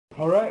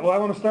All right. Well, I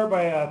want to start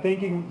by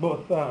thanking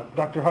both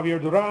Dr. Javier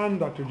Duran,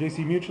 Dr.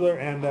 J.C. Muchler,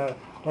 and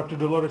Dr.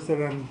 Dolores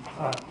Duran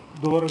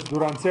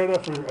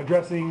Cerda for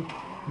addressing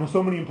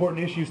so many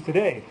important issues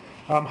today.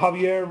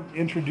 Javier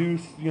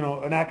introduced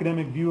an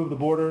academic view of the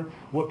border,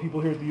 what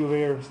people here at the U of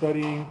A are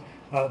studying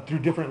through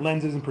different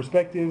lenses and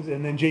perspectives,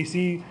 and then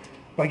J.C.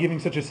 by giving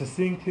such a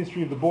succinct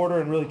history of the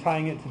border and really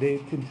tying it to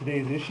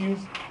today's issues.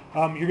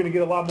 You're going to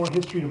get a lot more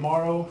history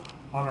tomorrow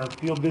on our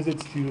field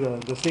visits to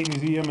the State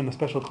Museum and the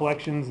special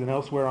collections and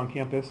elsewhere on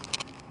campus,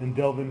 and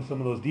delve into some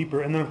of those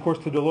deeper. And then, of course,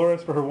 to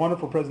Dolores for her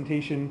wonderful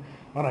presentation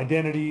on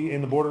identity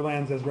in the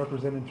borderlands as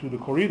represented through the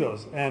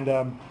corridos,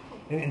 and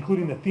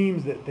including the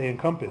themes that they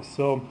encompass.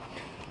 So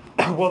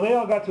while they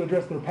all got to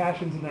address their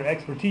passions and their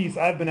expertise,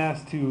 I've been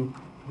asked to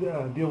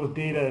deal with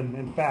data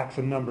and facts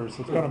and numbers,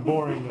 so it's kind of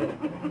boring,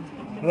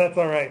 but that's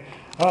all right.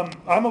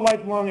 I'm a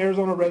lifelong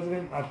Arizona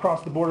resident. I've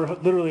crossed the border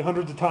literally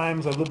hundreds of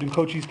times. I've lived in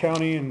Cochise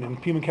County and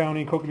Pima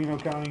County, Coconino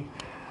County.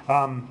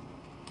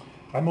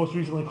 I most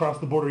recently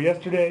crossed the border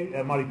yesterday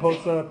at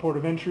Mariposa Port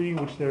of Entry,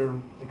 which they're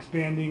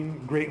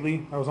expanding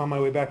greatly. I was on my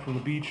way back from the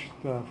beach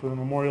for the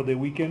Memorial Day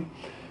weekend.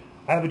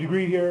 I have a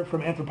degree here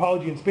from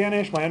anthropology and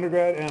Spanish, my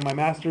undergrad, and my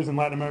master's in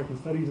Latin American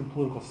studies and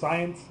political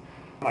science.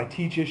 I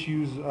teach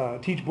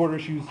border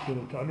issues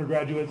to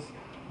undergraduates.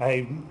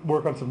 I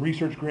work on some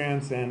research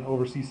grants and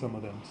oversee some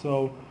of them.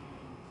 So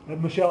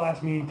Michelle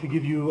asked me to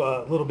give you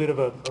a little bit of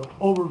an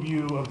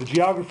overview of the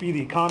geography,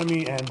 the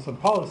economy, and some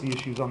policy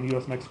issues on the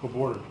U.S.-Mexico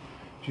border.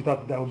 She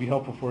thought that would be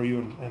helpful for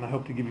you, and I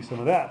hope to give you some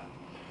of that.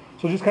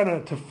 So just kind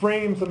of to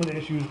frame some of the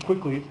issues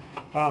quickly,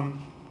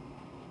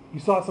 you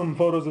saw some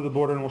photos of the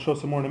border, and we'll show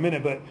some more in a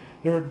minute, but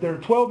there are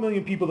 12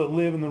 million people that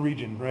live in the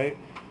region, right?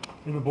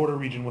 In the border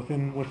region,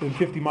 within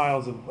 50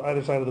 miles of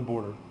either side of the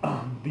border.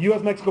 The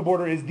U.S.-Mexico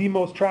border is the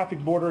most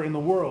trafficked border in the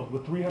world,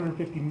 with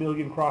 350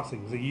 million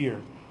crossings a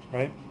year,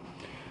 right?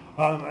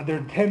 There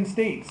are 10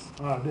 states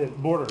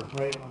that border,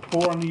 right?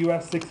 4 on the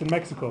U.S., 6 in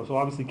Mexico. So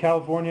obviously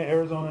California,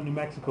 Arizona, New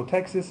Mexico,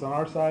 Texas on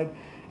our side.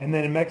 And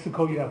then in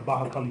Mexico you have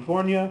Baja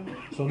California,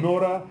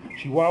 Sonora,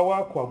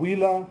 Chihuahua,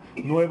 Coahuila,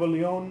 Nuevo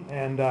León,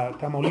 and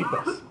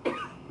Tamaulipas.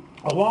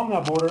 Along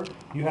that border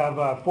you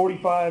have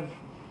 45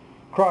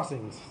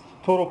 crossings,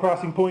 total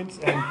crossing points,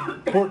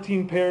 and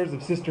 14 pairs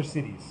of sister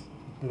cities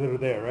that are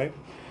there, right?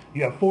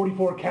 You have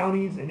 44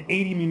 counties and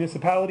 80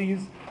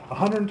 municipalities,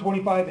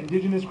 125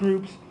 indigenous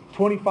groups,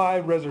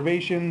 25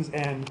 reservations,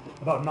 and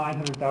about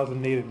 900,000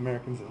 Native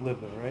Americans that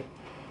live there, right?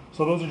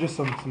 So those are just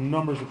some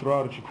numbers to throw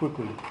out at you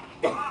quickly.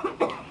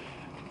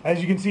 As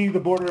you can see,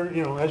 the border,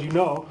 as you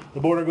know, the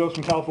border goes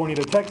from California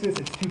to Texas.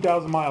 It's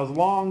 2,000 miles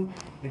long.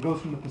 It goes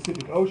from the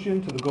Pacific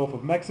Ocean to the Gulf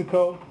of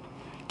Mexico.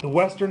 The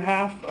western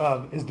half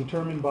is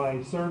determined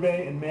by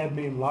survey and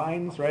man-made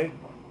lines, right?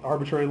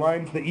 Arbitrary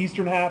lines. The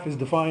eastern half is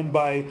defined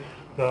by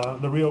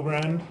the Rio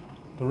Grande,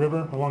 the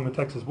river along the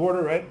Texas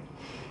border, right?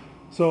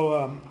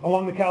 So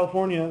along the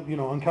California,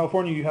 on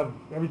California you have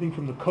everything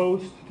from the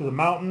coast to the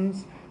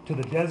mountains to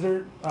the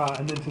desert,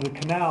 and then to the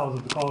canals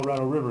of the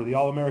Colorado River, the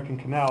All-American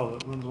Canal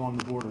that runs along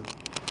the border.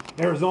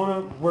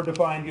 Arizona, we're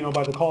defined,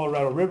 by the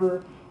Colorado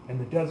River and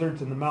the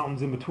deserts and the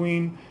mountains in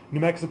between. New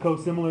Mexico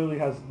similarly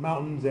has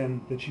mountains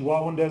and the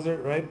Chihuahuan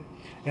Desert, right?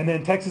 And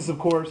then Texas, of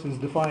course,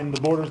 the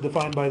border is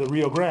defined by the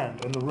Rio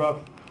Grande and the rough,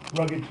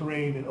 rugged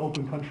terrain and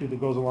open country that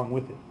goes along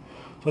with it.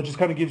 So it just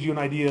kind of gives you an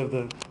idea of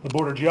the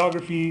border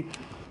geography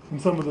and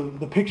some of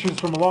the pictures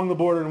from along the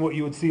border and what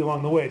you would see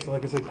along the way. So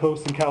like I said,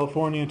 coast in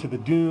California to the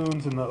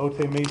dunes and the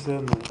Otay Mesa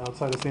and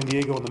outside of San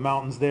Diego and the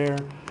mountains there.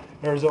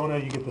 Arizona,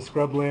 you get the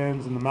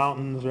scrublands and the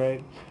mountains,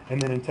 right?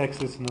 And then in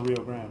Texas and the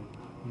Rio Grande,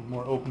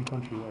 more open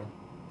country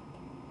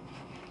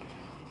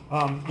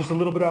there. Just a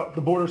little bit about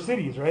the border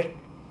cities, right?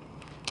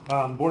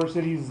 Border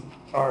cities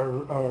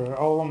are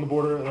all along the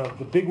border.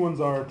 The big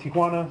ones are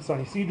Tijuana, San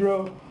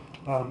Isidro,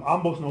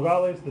 ambos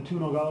Nogales, the two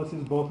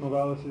Nogaleses, both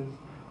Nogaleses,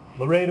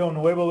 Laredo,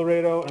 Nuevo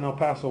Laredo, and El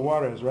Paso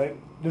Juarez, right?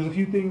 There's a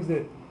few things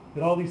that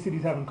all these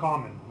cities have in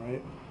common,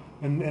 right?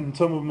 And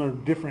some of them are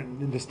different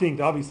and distinct,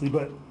 obviously,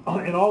 but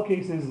in all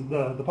cases,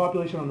 the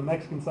population on the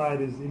Mexican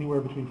side is anywhere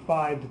between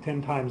 5 to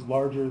 10 times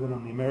larger than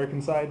on the American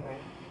side.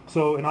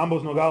 So in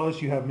Ambos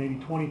Nogales, you have maybe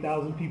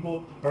 20,000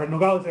 people, or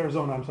Nogales,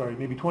 Arizona, I'm sorry,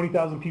 maybe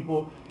 20,000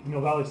 people. In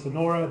Nogales,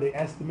 Sonora, they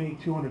estimate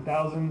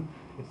 200,000.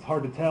 It's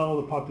hard to tell.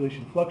 The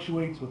population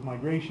fluctuates with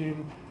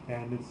migration,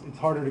 and it's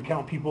harder to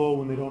count people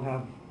when they don't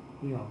have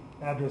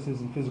addresses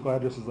and physical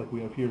addresses like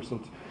we have here. So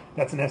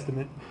that's an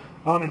estimate.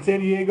 In San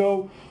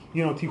Diego,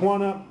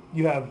 Tijuana,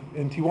 you have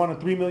in Tijuana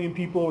 3 million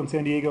people, in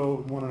San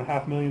Diego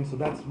 1.5 million. So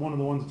that's one of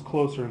the ones that's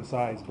closer in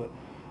size. But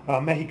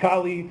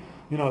Mexicali,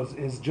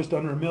 is just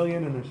under 1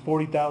 million, and there's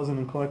 40,000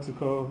 in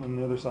Calexico on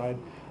the other side.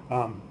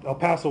 El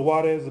Paso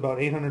Juarez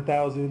about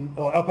 800,000.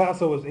 El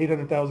Paso is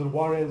 800,000.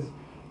 Juarez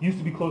used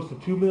to be close to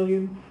 2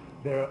 million.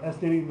 They're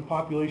estimating the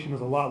population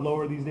is a lot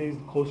lower these days,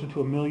 closer to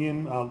 1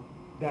 million.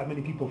 That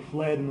many people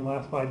fled in the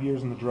last 5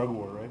 years in the drug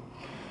war, right?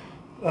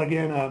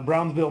 Again,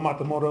 Brownsville,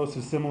 Matamoros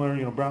is similar.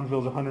 Brownsville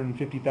is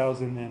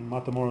 150,000 and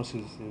Matamoros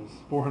is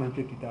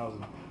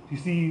 450,000. You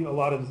see a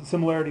lot of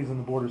similarities in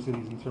the border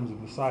cities in terms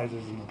of the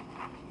sizes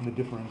and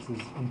the differences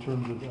in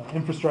terms of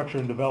infrastructure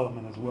and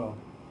development as well.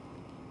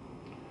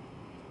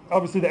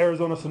 Obviously, the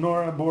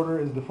Arizona-Sonora border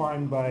is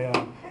defined by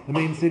the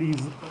main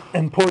cities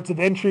and ports of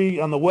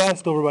entry on the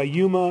west over by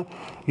Yuma.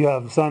 You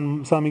have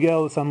San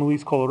Miguel, San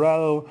Luis,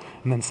 Colorado,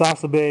 and then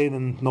Sasabe,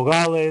 then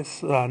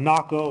Nogales,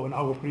 Naco, and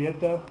Agua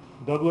Prieta,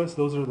 Douglas.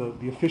 Those are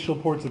the official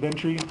ports of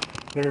entry.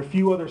 There are a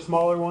few other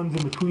smaller ones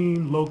in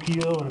between,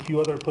 Loquillo, and a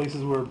few other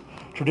places where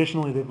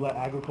traditionally they've let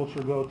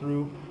agriculture go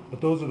through. But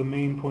those are the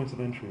main points of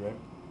entry, right,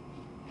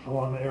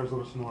 along the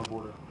Arizona-Sonora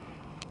border.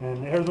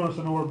 And the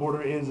Arizona-Sonora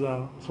border is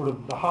sort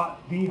of the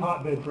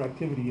hotbed for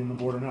activity in the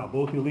border now,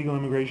 both illegal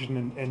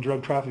immigration and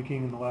drug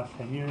trafficking in the last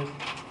 10 years.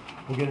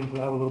 We'll get into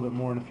that a little bit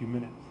more in a few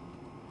minutes.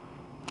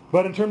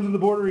 But in terms of the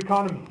border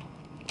economy,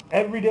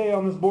 every day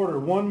on this border,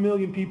 1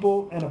 million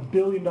people and $1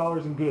 billion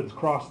in goods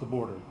cross the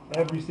border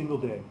every single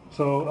day.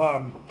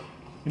 So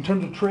in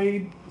terms of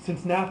trade,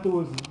 since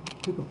NAFTA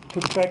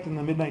took effect in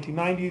the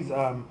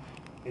mid-1990s,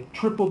 it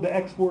tripled the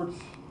exports,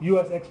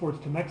 U.S. exports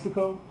to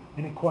Mexico,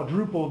 and it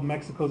quadrupled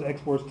Mexico's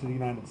exports to the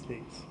United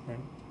States. Right?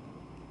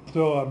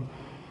 So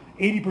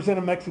 80%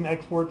 of Mexican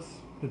exports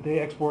that they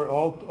export,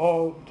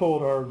 all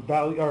told,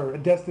 are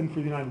destined for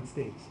the United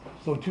States.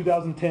 So in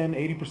 2010,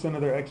 80%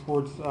 of their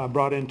exports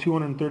brought in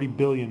 $230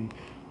 billion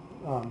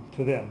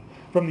to them.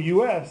 From the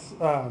U.S.,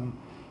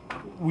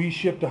 we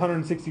shipped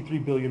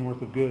 $163 billion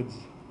worth of goods,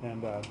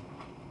 and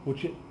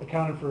which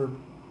accounted for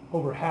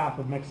over half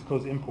of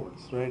Mexico's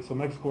imports. Right? So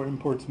Mexico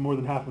imports more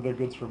than half of their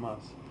goods from us.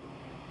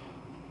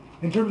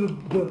 In terms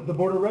of the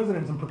border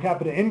residents and per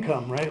capita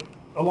income, right?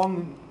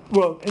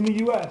 In the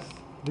U.S.,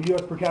 the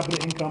U.S. per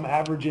capita income,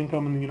 average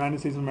income in the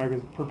United States of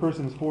America per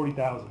person is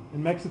 $40,000.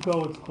 In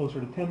Mexico, it's closer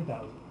to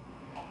 $10,000.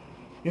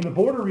 In the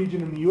border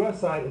region in the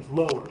U.S. side, it's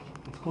lower.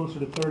 It's closer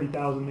to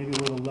 $30,000, maybe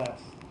a little less,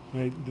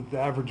 right? The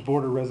average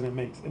border resident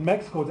makes. In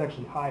Mexico, it's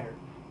actually higher.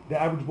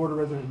 The average border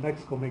resident in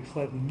Mexico makes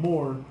slightly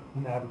more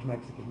than the average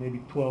Mexican,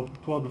 maybe 12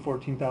 to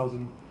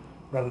 14,000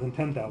 rather than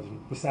 10,000.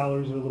 The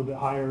salaries are a little bit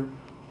higher.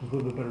 There's a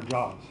little bit better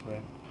jobs,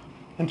 right?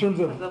 In terms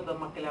of the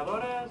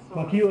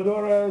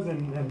maquiladoras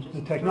and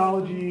the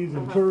technologies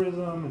and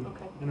tourism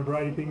and a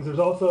variety of things. There's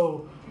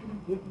also,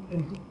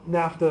 in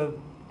NAFTA,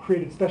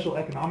 created special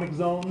economic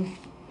zones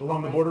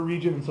along the border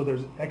region, and so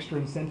there's extra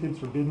incentives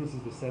for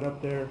businesses to set up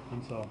there,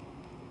 and so.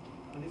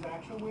 Are these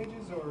actual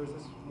wages, or is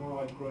this more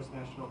like gross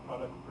national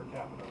product per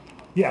capita?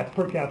 Yeah, it's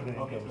per capita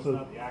income. Okay, so it's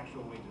not the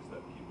actual wages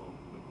that people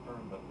would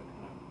earn, but the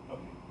kind of,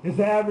 okay. It's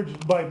the average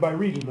by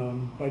region, though.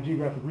 By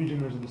geographic region,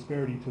 there's a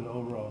disparity to the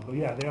overall. But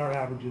yeah, they are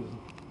averages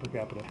per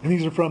capita. And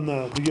these are from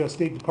the U.S.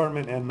 State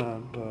Department and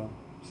the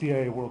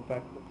CIA World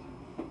Factbook.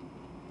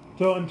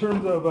 So in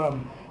terms of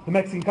the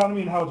Mexican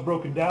economy and how it's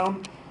broken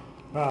down,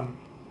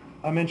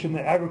 I mentioned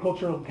that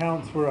agriculture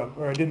accounts for,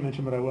 or I didn't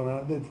mention, but I will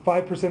now, it's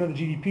 5% of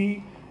the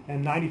GDP,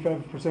 and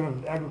 95%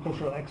 of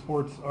agricultural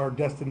exports are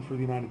destined for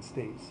the United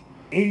States.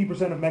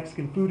 80% of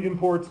Mexican food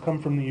imports come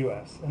from the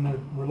U.S., and they're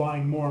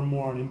relying more and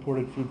more on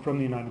imported food from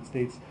the United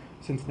States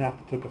since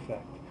NAFTA took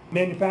effect.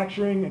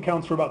 Manufacturing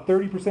accounts for about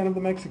 30% of the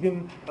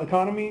Mexican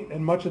economy,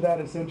 and much of that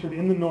is centered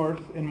in the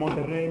north, in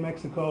Monterrey,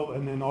 Mexico,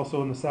 and then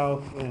also in the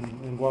south,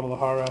 in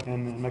Guadalajara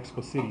and in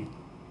Mexico City.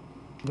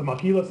 The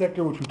maquila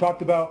sector, which we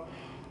talked about,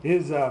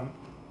 is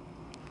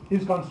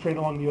concentrated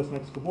along the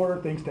U.S.-Mexico border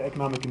thanks to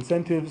economic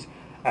incentives,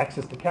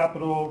 access to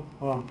capital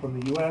from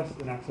the U.S.,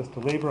 and access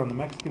to labor on the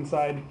Mexican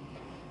side.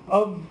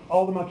 Of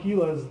all the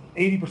maquilas,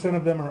 80%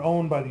 of them are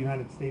owned by the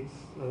United States,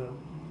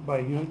 by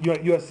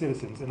U.S.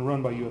 citizens, and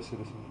run by U.S.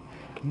 citizens.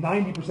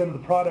 90% of the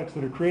products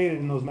that are created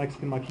in those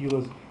Mexican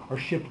maquilas are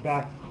shipped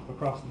back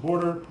across the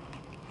border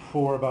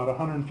for about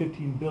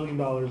 $115 billion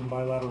in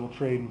bilateral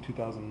trade in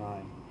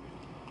 2009.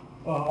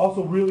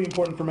 Also really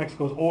important for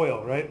Mexico is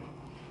oil, right?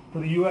 For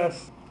the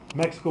U.S.,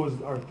 Mexico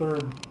is our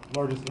third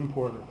largest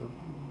importer.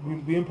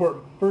 We import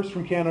first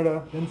from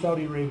Canada, then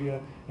Saudi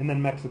Arabia, and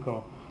then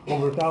Mexico.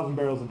 Over 1,000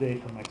 barrels a day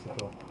from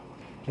Mexico.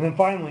 And then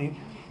finally,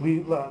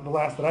 the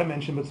last that I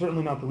mentioned, but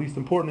certainly not the least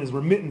important, is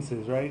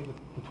remittances, right?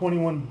 The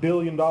 $21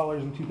 billion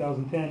in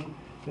 2010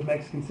 that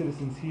Mexican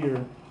citizens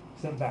here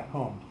sent back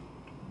home.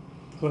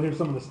 So here's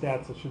some of the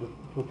stats. I should have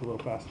flipped a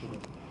little faster.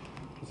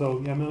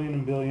 So yeah, million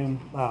and billion.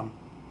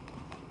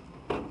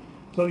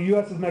 So the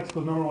U.S. is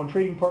Mexico's #1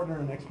 trading partner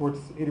and exports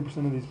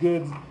 80% of these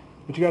goods.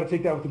 But you got to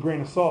take that with a grain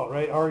of salt,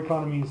 right? Our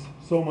economy is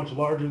so much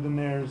larger than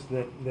theirs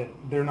that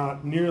they're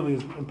not nearly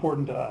as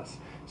important to us.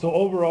 So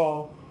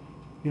overall,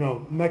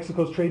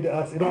 Mexico's trade to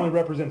us, it only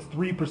represents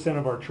 3%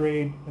 of our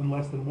trade and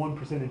less than 1%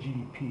 of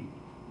GDP,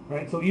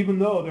 right? So even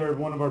though they're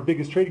one of our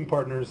biggest trading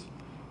partners,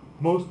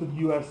 most of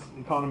the U.S.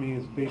 economy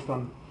is based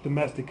on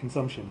domestic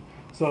consumption.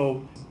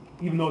 So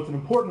even though it's an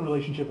important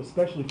relationship,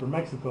 especially for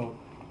Mexico,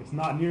 it's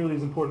not nearly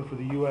as important for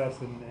the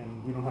U.S.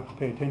 and we don't have to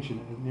pay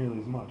attention nearly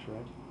as much,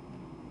 right?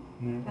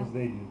 As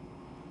they do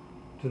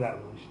to that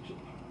relationship.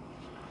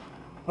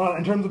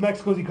 In terms of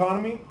Mexico's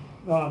economy,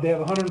 they have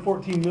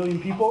 114 million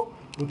people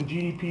with a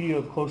GDP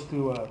of close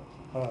to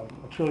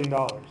 $1 trillion.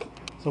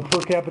 So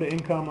per capita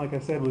income, like I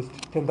said, was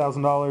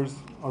 $10,000,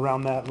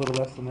 around that, a little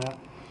less than that.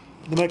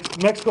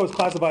 Mexico is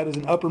classified as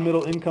an upper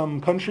middle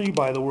income country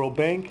by the World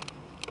Bank,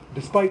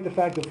 despite the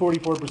fact that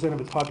 44%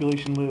 of its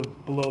population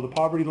live below the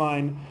poverty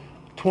line.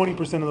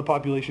 20% of the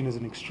population is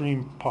in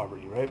extreme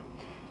poverty, right?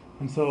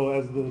 And so,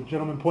 as the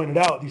gentleman pointed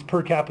out, these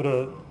per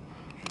capita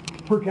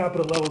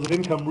levels of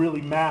income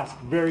really mask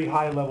very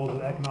high levels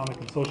of economic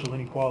and social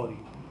inequality,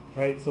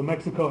 right? So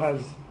Mexico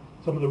has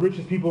some of the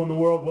richest people in the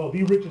world, well,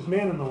 the richest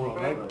man in the world,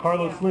 right?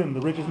 Carlos Slim,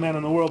 the richest man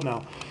in the world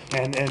now,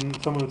 and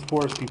some of its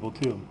poorest people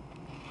too.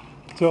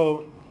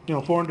 So,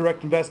 foreign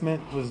direct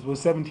investment was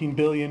 17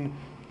 billion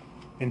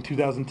in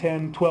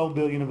 2010. 12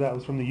 billion of that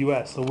was from the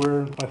U.S. So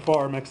we're by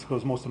far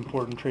Mexico's most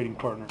important trading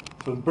partner.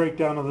 So the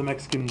breakdown of the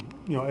Mexican,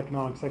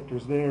 economic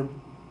sectors there.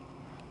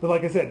 But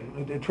like I said,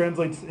 it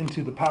translates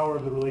into the power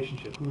of the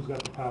relationship. Who's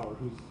got the power?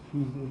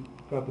 Who's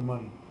got the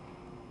money?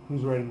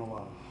 Who's writing the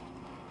laws?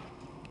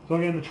 So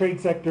again, the trade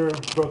sector,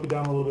 broke it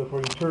down a little bit for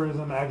you.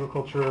 Tourism,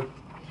 agriculture.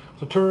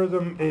 So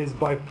tourism is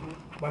by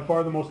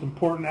far the most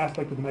important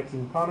aspect of the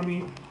Mexican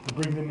economy. It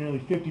brings in nearly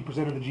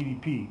 50% of the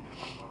GDP.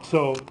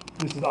 So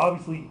this is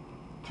obviously,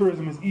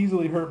 tourism is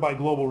easily hurt by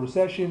global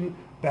recession,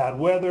 bad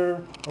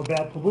weather, or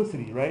bad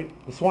publicity, right?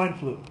 The swine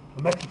flu,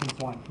 the Mexican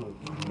swine flu.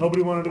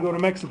 Nobody wanted to go to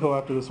Mexico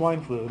after the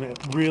swine flu, and it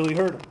really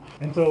hurt them.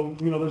 And so,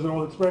 there's an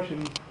old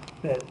expression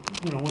that,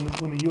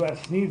 when the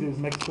U.S. sneezes,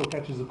 Mexico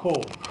catches a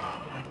cold.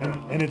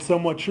 And it's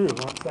somewhat true,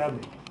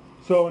 sadly.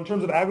 So in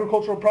terms of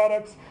agricultural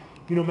products,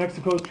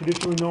 Mexico is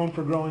traditionally known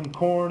for growing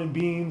corn and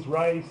beans,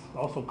 rice,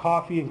 also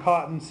coffee and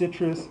cotton,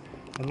 citrus,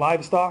 and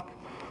livestock.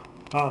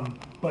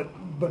 But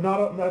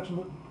not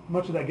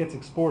much of that gets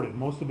exported.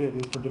 Most of it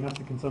is for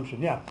domestic consumption.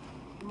 Yeah?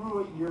 Do you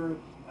remember what year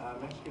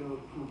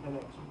Mexico through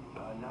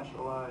Pemex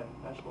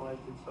nationalized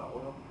its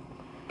oil?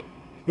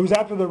 It was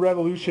after the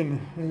revolution.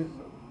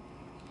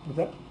 What's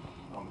that?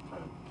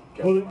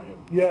 Well,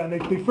 yeah, and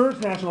they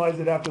first nationalized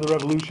it after the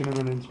revolution, and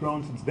then it's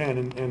grown since then.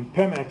 And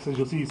Pemex, as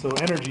you'll see, so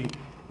energy,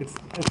 it's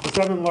the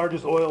 7th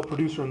largest oil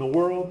producer in the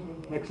world.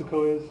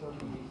 Mexico is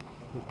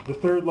the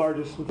 3rd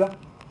largest. What's that?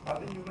 I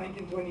think it was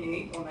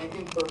 1928 or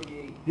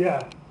 1938.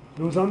 Yeah,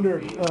 it was under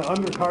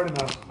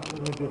Cardenas.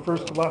 The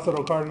first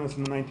Lázaro Cárdenas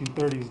in the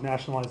 1930s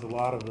nationalized a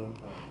lot of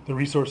the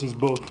resources,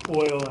 both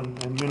oil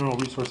and mineral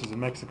resources in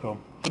Mexico.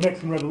 The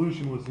Mexican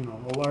Revolution was,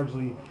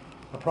 largely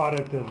a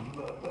product of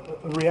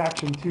a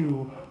reaction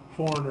to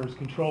foreigners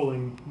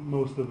controlling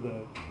most of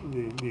the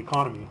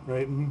economy,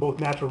 right? Both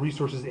natural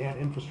resources and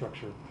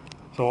infrastructure.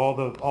 So all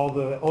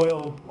the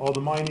oil, all the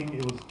mining,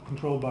 it was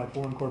controlled by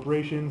foreign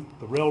corporations.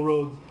 The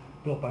railroads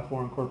built by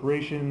foreign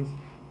corporations,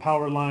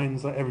 power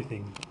lines,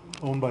 everything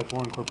owned by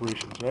foreign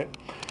corporations, right?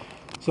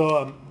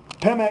 So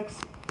Pemex,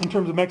 in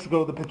terms of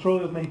Mexico, the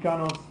Petróleos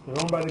Mexicanos, they're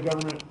owned by the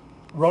government,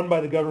 run by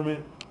the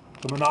government,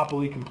 it's a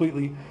monopoly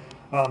completely.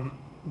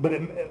 But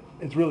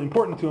it's really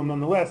important to them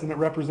nonetheless, and it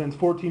represents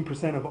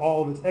 14% of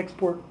all of its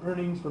export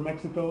earnings for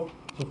Mexico.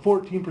 So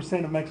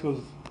 14% of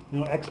Mexico's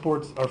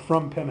exports are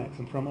from Pemex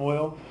and from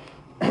oil,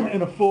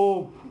 and a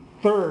full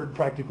third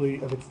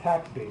practically of its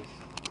tax base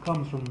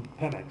comes from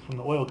Pemex, from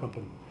the oil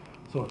company.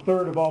 So a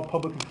third of all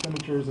public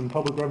expenditures and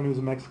public revenues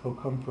in Mexico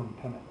come from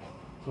Pemex.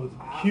 So it's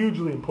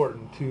hugely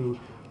important to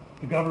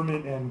the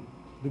government and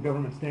the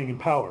government staying in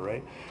power,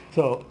 right?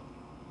 So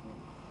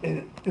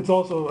it's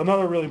also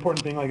another really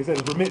important thing, like I said,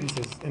 is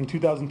remittances. In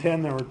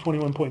 2010, there were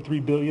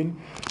 21.3 billion.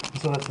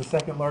 So that's the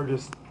 2nd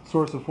largest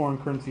source of foreign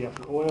currency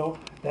after oil.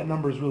 That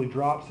number has really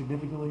dropped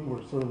significantly.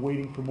 We're sort of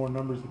waiting for more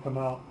numbers to come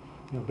out,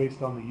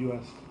 based on the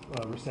U.S.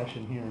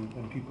 Recession here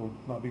and people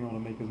not being able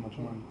to make as much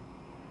money.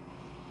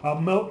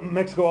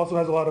 Mexico also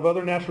has a lot of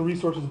other natural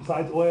resources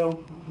besides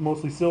oil,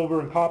 mostly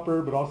silver and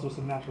copper, but also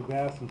some natural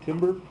gas and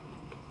timber.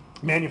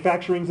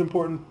 Manufacturing is an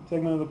important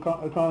segment of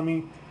the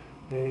economy.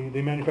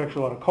 They manufacture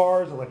a lot of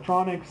cars,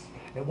 electronics.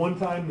 At one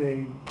time,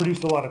 they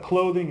produced a lot of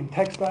clothing and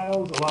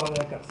textiles. A lot of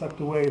that got sucked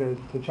away to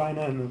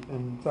China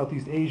and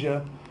Southeast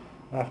Asia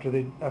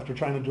after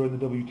China joined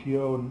the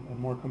WTO and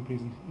more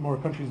countries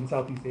in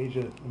Southeast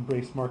Asia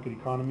embraced market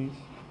economies.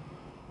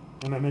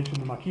 And I mentioned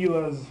the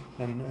maquilas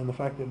and the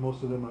fact that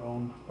most of them are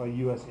owned by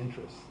U.S.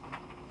 interests.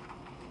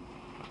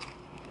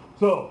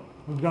 So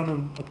we've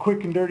done a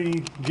quick and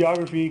dirty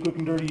geography, quick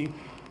and dirty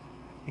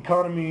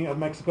economy of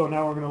Mexico.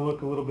 Now we're going to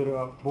look a little bit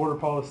about border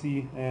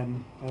policy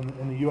and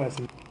the U.S.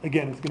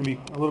 Again, it's going to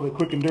be a little bit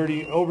quick and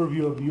dirty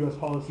overview of the U.S.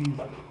 policies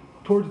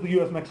towards the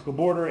U.S.-Mexico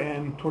border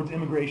and towards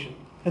immigration.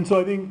 And so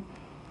I think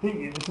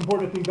it's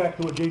important to think back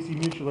to what J.C.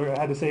 Mutchler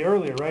had to say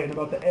earlier, right, and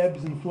about the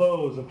ebbs and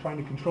flows of trying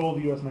to control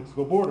the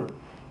U.S.-Mexico border,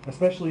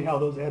 especially how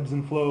those ebbs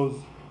and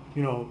flows,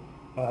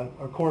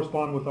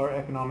 correspond with our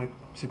economic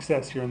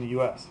success here in the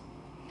U.S.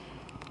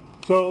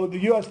 So the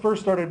U.S.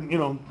 first started,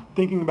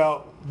 thinking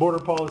about border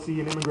policy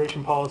and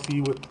immigration policy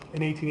in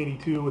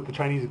 1882 with the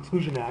Chinese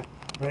Exclusion Act,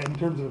 right, in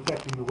terms of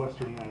affecting the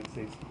western United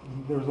States.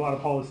 There was a lot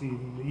of policy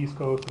in the East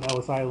Coast and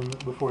Ellis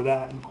Island before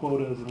that, and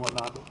quotas and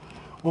whatnot.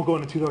 Won't go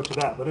into too much of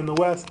that. But in the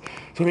West,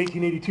 so in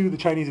 1882, the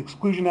Chinese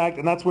Exclusion Act,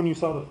 and that's when you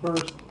saw the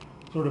first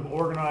sort of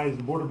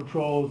organized border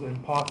patrols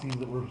and posses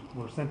that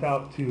were sent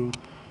out to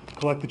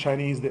collect the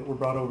Chinese that were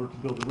brought over to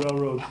build the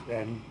railroads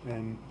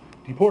and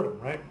deport them,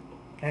 right?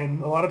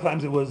 And a lot of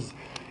times it was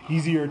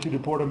easier to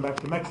deport them back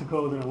to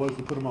Mexico than it was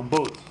to put them on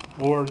boats,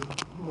 or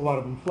a lot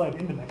of them fled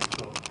into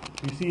Mexico.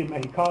 You see in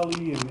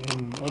Mexicali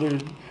and other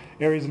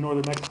areas in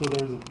northern Mexico,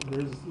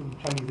 there's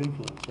Chinese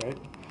influence, right?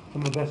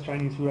 Some of the best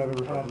Chinese food I've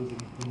ever had was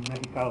in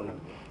Mexicali.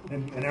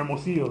 And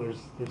Hermosillo, there's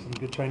some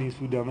good Chinese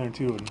food down there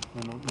too,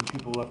 and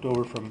people left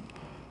over from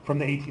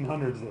the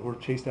 1800s that were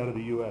chased out of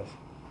the U.S.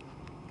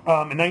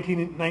 In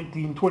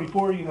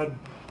 1924, you had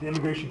the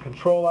Immigration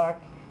Control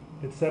Act.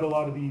 It set a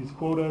lot of these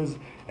quotas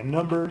and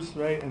numbers,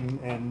 right?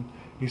 And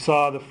you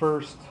saw the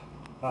first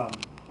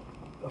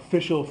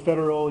official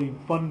federally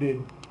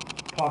funded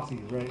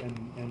posses, right?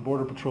 And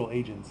Border Patrol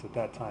agents at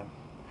that time.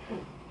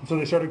 And so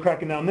they started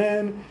cracking down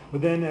then,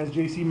 but then as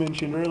JC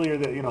mentioned earlier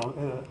that, in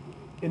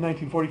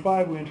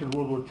 1945 we entered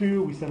World War II,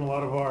 we sent a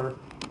lot of our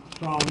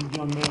strong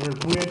young men,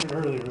 we entered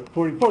earlier,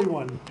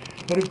 41.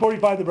 But in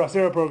 45 the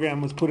Bracero program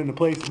was put into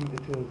place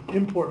to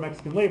import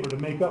Mexican labor to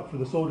make up for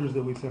the soldiers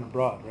that we sent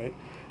abroad, right?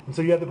 And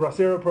so you had the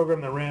Bracero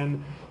program that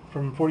ran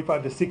from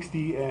 45 to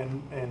 60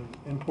 and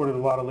imported a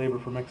lot of labor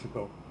from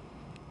Mexico.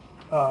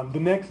 The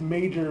next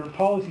major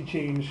policy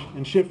change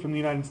and shift from the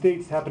United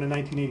States happened in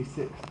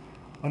 1986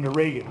 under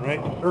Reagan,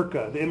 right?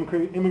 IRCA, the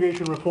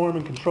Immigration Reform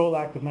and Control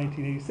Act of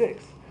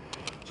 1986.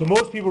 So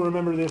most people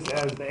remember this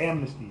as the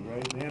amnesty,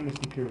 right? The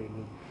amnesty period.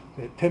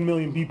 The 10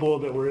 million people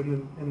that were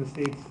in the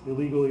states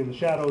illegally in the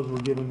shadows were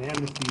given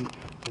amnesty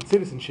and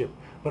citizenship.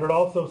 But it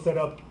also set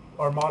up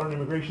our modern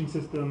immigration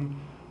system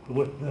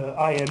with the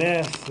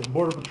INS and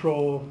Border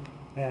Patrol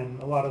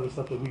and a lot of the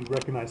stuff that we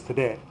recognize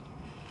today.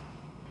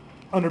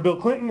 Under Bill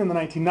Clinton in the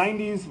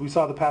 1990s, we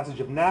saw the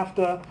passage of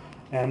NAFTA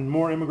and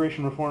more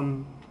immigration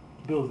reform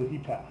bills that he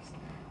passed.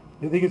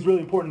 I think it's really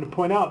important to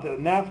point out that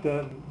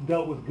NAFTA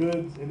dealt with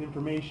goods and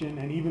information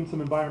and even some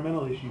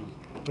environmental issues,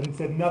 but it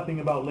said nothing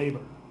about labor,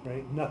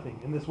 right? Nothing.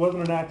 And this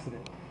wasn't an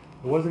accident.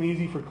 It wasn't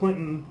easy for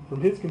Clinton,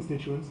 from his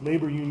constituents,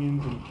 labor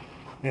unions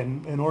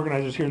and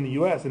organizers here in the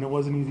U.S., and it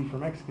wasn't easy for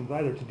Mexicans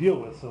either to deal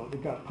with, so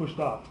it got pushed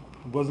off.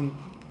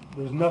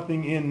 There's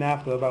nothing in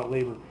NAFTA about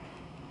labor.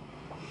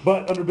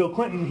 But under Bill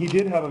Clinton, he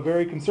did have a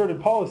very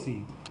concerted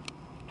policy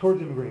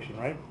towards immigration,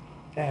 right?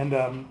 And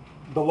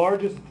the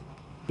largest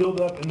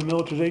buildup in the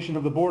militarization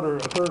of the border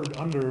occurred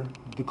under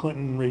the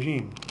Clinton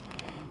regime.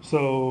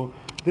 So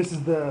this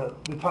is the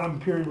time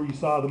period where you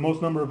saw the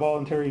most number of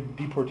voluntary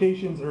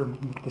deportations, or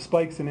the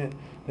spikes in it.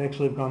 They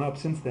actually have gone up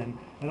since then.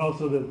 And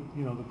also the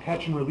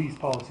catch and release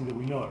policy that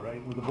we know it,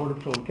 right? Where the Border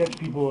Patrol would catch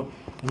people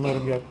and let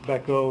them get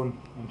back go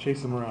and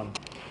chase them around.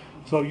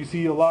 So you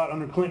see a lot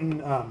under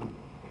Clinton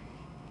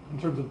in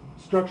terms of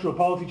structural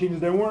policy changes.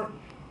 There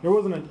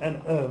wasn't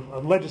a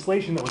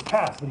legislation that was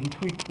passed, but he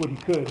tweaked what he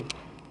could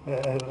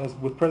as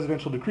with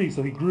presidential decree.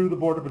 So he grew the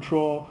Border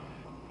Patrol.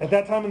 At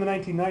that time in the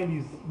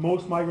 1990s,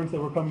 most migrants that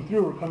were coming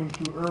through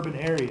urban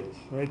areas,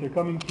 right? They're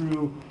coming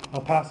through El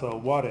Paso,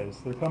 Juarez.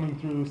 They're coming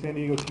through San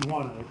Diego,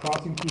 Tijuana. They're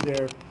crossing through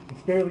there.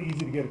 It's fairly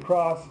easy to get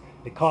across.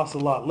 It costs a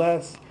lot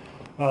less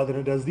than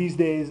it does these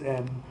days.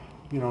 And,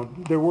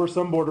 there were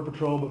some Border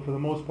Patrol, but for the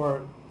most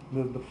part,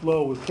 the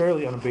flow was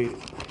fairly unabated.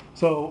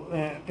 So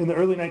in the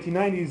early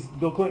 1990s,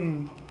 Bill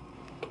Clinton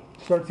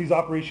starts these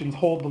operations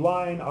Hold the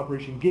Line,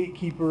 Operation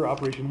Gatekeeper,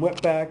 Operation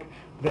Wetback,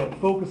 that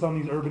focus on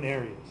these urban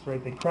areas,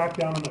 right? They crack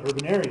down on the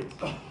urban areas.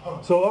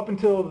 So up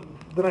until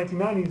the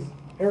 1990s,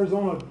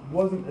 Arizona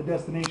wasn't a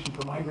destination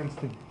for migrants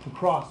to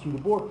cross through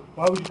the border.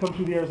 Why would you come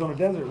through the Arizona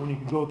desert when you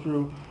could go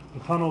through the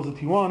tunnels of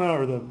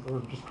Tijuana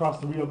or just cross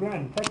the Rio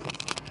Grande in Texas?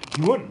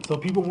 You wouldn't. So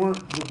people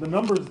weren't, the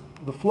numbers,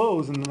 the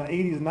flows in the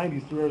 80s and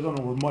 90s through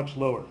Arizona were much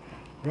lower,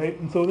 right?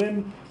 And so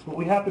then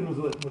what happened was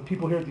what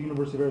people here at the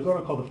University of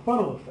Arizona call the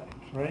funnel effect,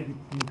 right? You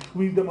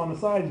squeezed them on the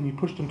sides and you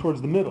pushed them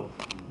towards the middle.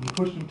 You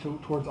pushed them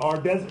towards our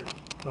desert,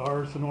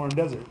 our Sonoran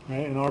desert,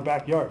 right, in our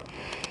backyard.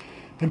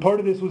 And part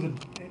of this was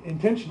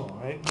intentional,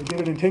 right? They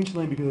did it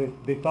intentionally because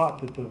they thought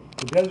that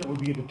the desert would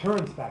be a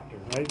deterrence factor,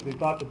 right? They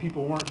thought that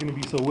people weren't going to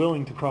be so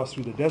willing to cross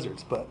through the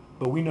deserts, but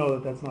we know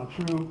that that's not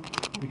true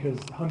because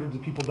hundreds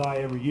of people die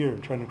every year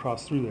trying to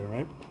cross through there,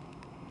 right?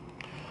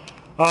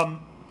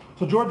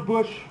 So George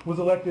Bush was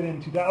elected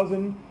in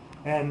 2000,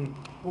 and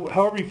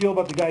however you feel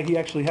about the guy, he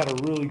actually had a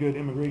really good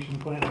immigration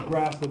plan, a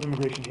grasp of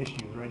immigration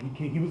issues, right?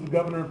 He was the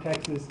governor of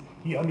Texas.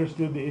 He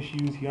understood the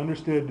issues. He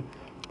understood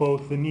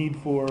both the need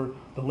for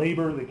the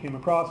labor that came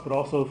across, but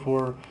also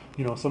for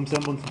some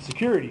semblance of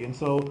security. And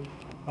so,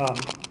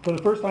 for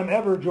the first time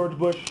ever, George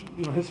Bush,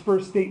 his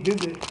first state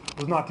visit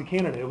was not to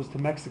Canada; it was to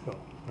Mexico,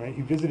 right?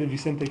 He visited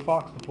Vicente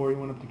Fox before he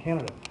went up to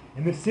Canada,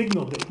 and this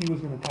signaled that he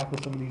was going to tackle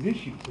some of these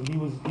issues, and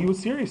he was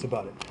serious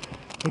about it.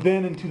 But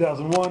then in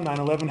 2001,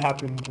 9/11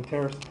 happened, the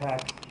terrorist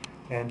attacks,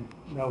 and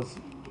that was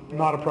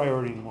not a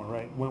priority anymore,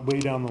 right? Went way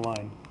down the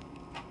line.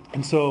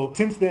 And so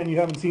since then, you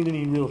haven't seen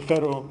any real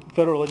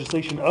federal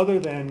legislation other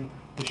than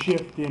the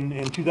shift in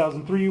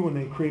 2003 when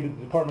they created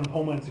the Department of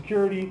Homeland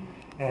Security,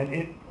 and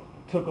it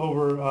took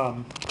over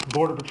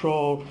Border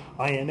Patrol,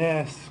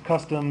 INS,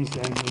 Customs,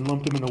 and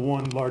lumped them into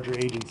one larger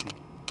agency.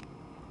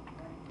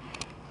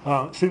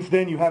 Since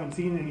then, you haven't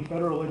seen any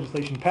federal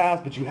legislation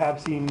passed, but you have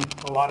seen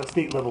a lot of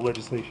state-level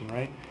legislation,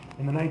 right?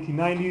 In the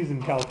 1990s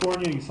in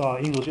California, you saw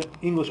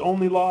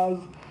English-only laws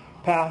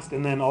passed,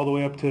 and then all the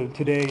way up to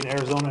today in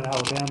Arizona and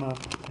Alabama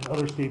and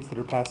other states that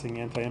are passing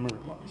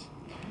anti-immigrant laws.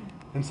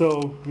 And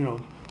so,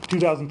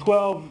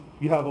 2012,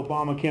 you have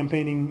Obama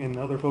campaigning and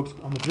other folks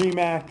on the DREAM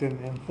Act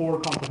and for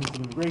comprehensive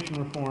immigration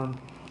reform,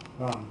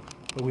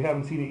 but we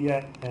haven't seen it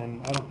yet,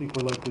 and I don't think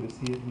we're likely to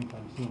see it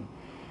anytime soon.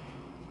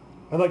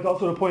 I'd like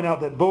also to point out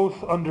that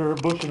both under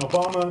Bush and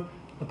Obama,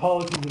 the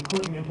policies that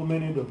Clinton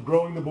implemented of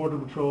growing the Border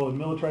Patrol and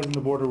militarizing the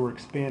border were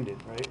expanded,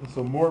 right? And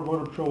so more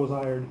Border Patrol was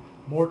hired,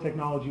 more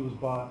technology was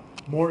bought,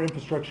 more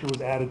infrastructure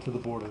was added to the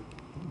border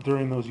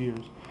during those years.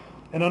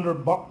 And under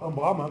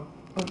Obama,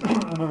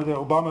 under the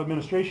Obama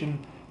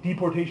administration,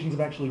 deportations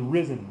have actually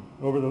risen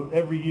over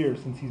every year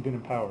since he's been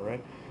in power,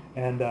 right?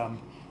 And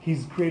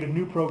he's created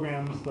new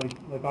programs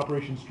like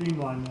Operation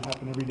Streamline that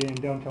happen every day in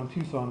downtown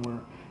Tucson, where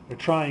they're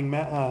trying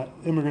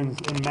immigrants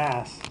in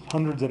mass,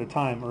 hundreds at a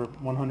time or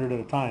 100 at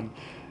a time,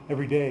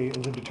 every day as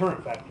a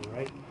deterrent factor,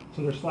 right?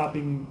 So they're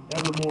slapping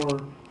ever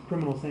more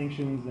criminal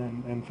sanctions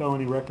and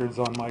felony records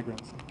on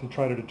migrants to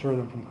try to deter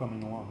them from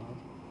coming along. Right?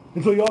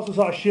 And so you also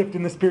saw a shift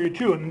in this period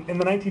too. In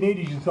the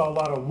 1980s, you saw a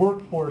lot of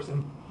workforce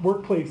and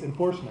workplace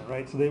enforcement,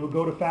 right? So they would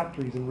go to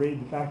factories and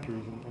raid the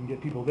factories and get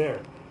people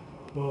there.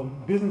 Well,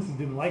 businesses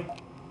didn't like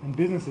that, and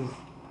businesses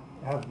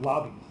have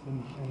lobbies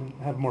and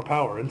have more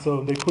power, and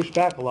so they pushed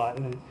back a lot,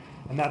 and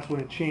that's when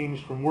it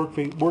changed from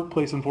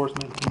workplace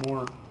enforcement to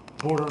more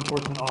border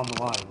enforcement on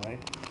the line, right?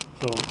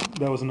 So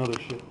that was another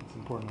shift that's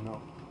important to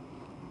note.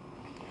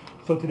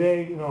 So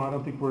today, I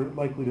don't think we're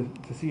likely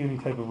to see any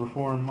type of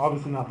reform.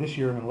 Obviously not this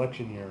year, an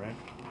election year, right?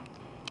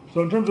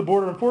 So in terms of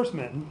border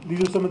enforcement,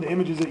 these are some of the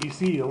images that you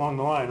see along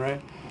the line,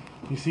 right?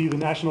 You see the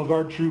National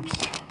Guard troops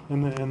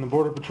and the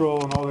Border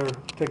Patrol and all their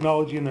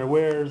technology and their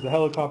wares, the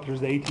helicopters,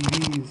 the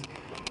ATVs,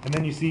 and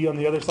then you see on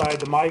the other side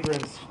the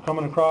migrants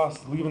coming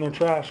across, leaving their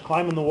trash,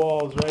 climbing the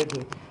walls, right?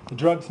 The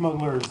drug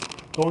smugglers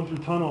going through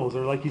tunnels,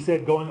 or like you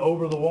said, going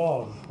over the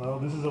walls. Well,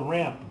 this is a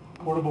ramp,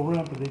 portable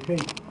ramp that they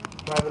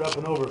take, drive it up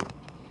and over.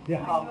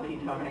 Yeah. I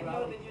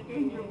know that you're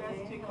doing your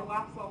best to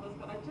collapse all this,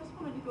 but I just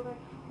wanted to go back.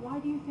 Why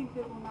do you think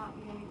there will not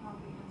be any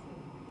comprehensive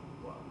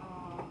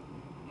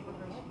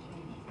immigration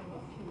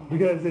change?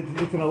 Because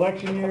it's an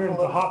election year, and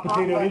it's a hot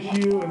potato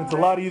issue, and it's a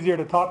lot easier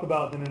to talk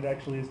about than it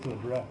actually is to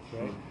address,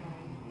 right?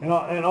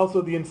 And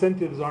also the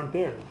incentives aren't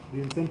there.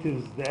 The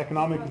incentives, the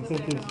economic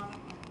incentives,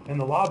 and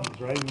the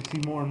lobbies, right? We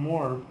see more and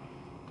more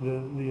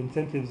the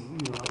incentives.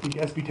 I think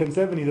SB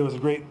 1070. There was a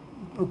great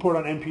report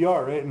on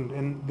NPR, right?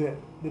 And that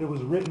it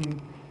was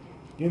written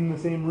in the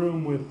same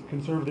room with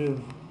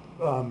conservative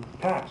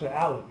PACs, or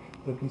ALEC,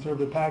 the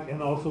conservative PAC,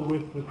 and also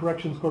with the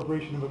Corrections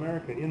Corporation of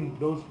America. In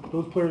those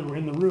players were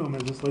in the room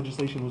as this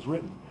legislation was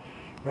written,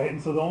 right?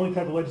 And so the only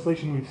type of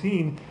legislation we've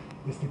seen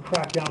is to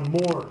crack down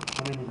more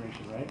on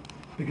immigration, right?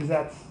 Because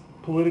that's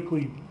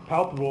politically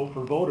palpable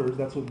for voters.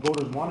 That's what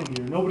voters want to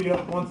hear. Nobody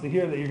else wants to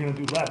hear that you're going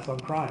to do less on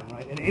crime,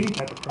 right? And any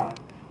type of crime,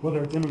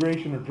 whether it's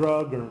immigration or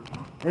drug or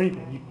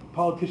anything.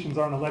 Politicians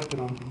aren't elected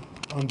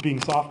on being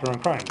softer on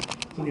crime.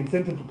 So the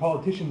incentive for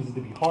politicians is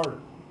to be harder,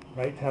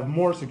 right? To have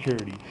more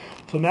security.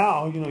 So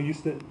now, it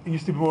used to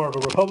be more of a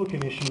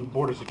Republican issue,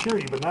 border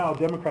security, but now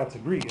Democrats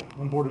agree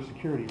on border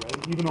security,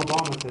 right? Even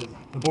Obama says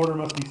the border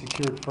must be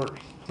secured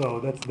first. So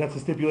that's a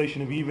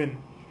stipulation of even,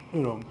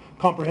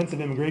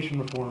 comprehensive immigration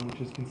reform, which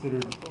is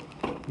considered,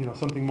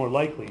 something more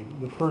likely.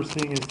 The first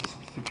thing is to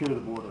secure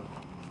the border.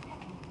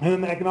 And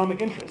then the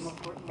economic interests,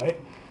 right?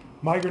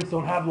 Migrants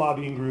don't have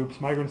lobbying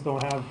groups. Migrants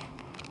don't have,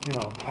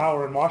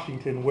 power in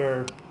Washington,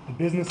 where the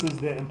businesses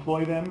that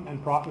employ them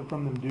and profit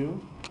from them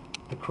do.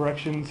 The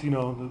corrections,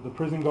 the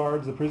prison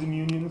guards, the prison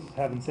unions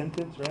have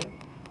incentives, right?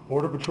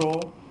 Border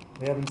Patrol,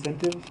 they have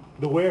incentives.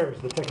 The wares,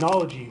 the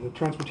technology, the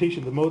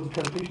transportation, the modes of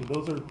transportation,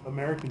 those are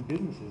American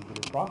businesses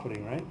that are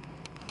profiting, right?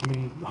 I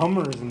mean,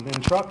 Hummers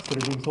and trucks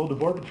that are being sold to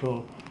Border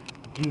Patrol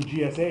through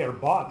GSA are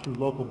bought through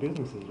local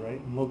businesses,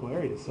 right, in local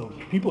areas. So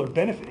people are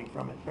benefiting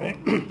from it, right?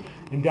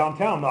 In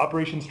downtown, the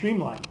Operation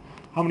Streamline,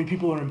 how many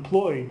people are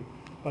employed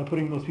by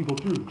putting those people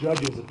through?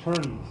 Judges,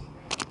 attorneys,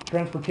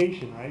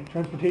 transportation, right?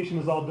 Transportation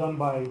is all done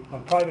by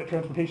private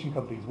transportation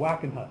companies,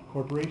 Wackenhut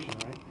Corporation,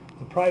 right?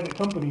 It's a private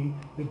company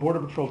that Border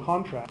Patrol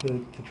contract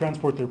to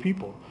transport their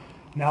people.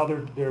 Now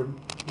they're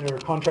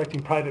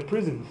contracting private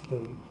prisons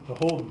to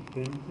hold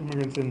the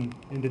immigrants in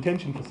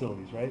detention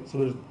facilities, right? So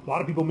there's a lot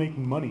of people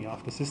making money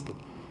off the system,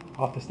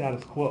 off the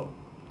status quo.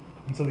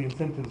 And so the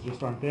incentives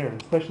just aren't there,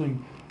 especially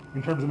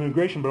in terms of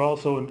immigration, but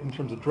also in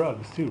terms of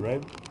drugs too,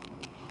 right?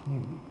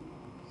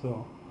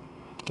 So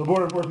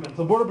border enforcement.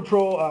 So Border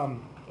Patrol,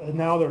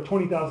 now they're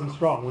 20,000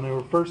 strong. When they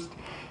were first,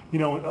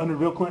 under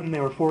Bill Clinton,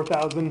 they were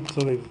 4,000.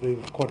 So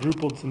they've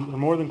quadrupled,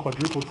 more than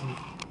quadrupled since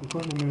the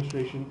Clinton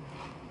administration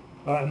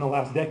in the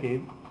last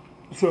decade.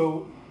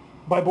 So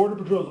by Border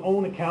Patrol's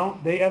own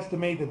account, they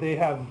estimate that they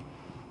have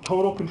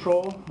total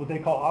control, what they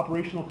call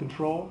operational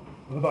control,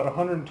 of about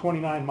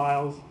 129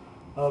 miles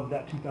of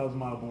that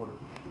 2,000-mile border.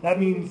 That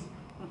means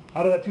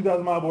out of that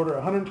 2,000-mile border,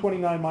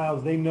 129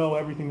 miles, they know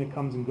everything that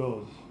comes and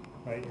goes,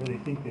 right? Or they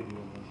think they do.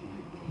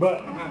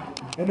 But,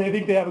 and they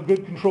think they have a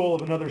good control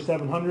of another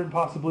 700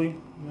 possibly,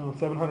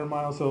 700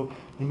 miles. So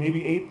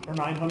maybe 800 or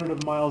 900 of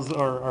the miles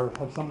are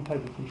have some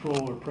type of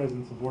control or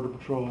presence of Border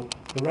Patrol.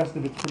 The rest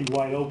of it's pretty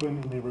wide open,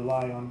 and they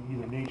rely on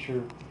either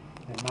nature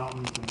and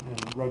mountains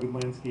and rugged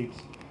landscapes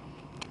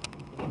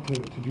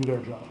to do their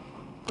job.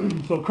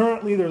 So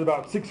currently there's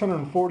about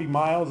 640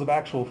 miles of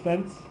actual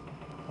fence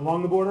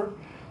along the border.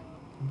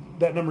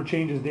 That number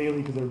changes daily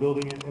because they're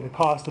building it at a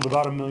cost of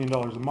about $1 million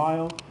a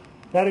mile.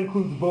 That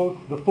includes both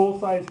the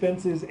full-size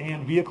fences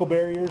and vehicle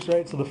barriers,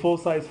 right? So the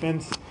full-size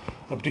fence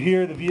up to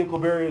here, the vehicle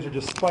barriers are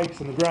just spikes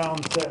in the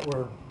ground set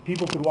where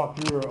people could walk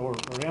through or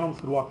animals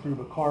could walk through,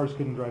 but cars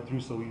couldn't drive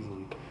through so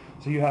easily.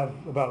 So you have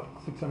about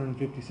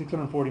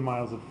 640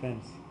 miles of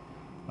fence.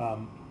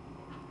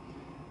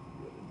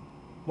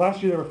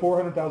 Last year there were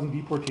 400,000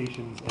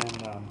 deportations,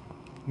 and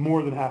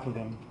more than half of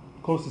them,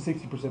 close to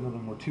 60% of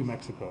them, were to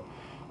Mexico.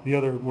 The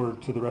other were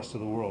to the rest of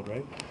the world,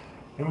 right?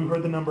 And we've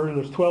heard the number,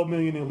 there's 12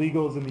 million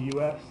illegals in the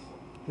U.S.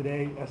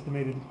 today,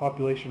 estimated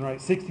population, right?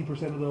 60%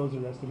 of those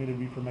are estimated to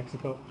be from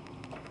Mexico.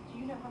 Do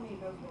you know how many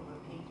of those will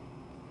repeat?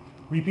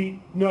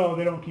 Repeat? No,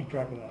 they don't keep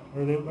track of that.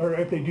 Or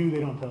if they do, they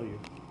don't tell you.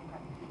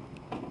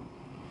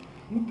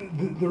 Okay.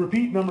 The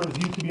repeat numbers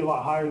used to be a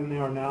lot higher than they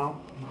are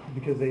now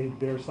because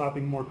they're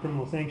slapping more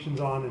criminal sanctions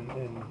on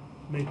and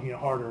making it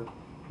harder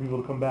for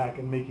people to come back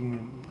and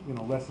making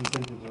less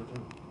incentives or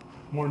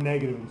more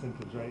negative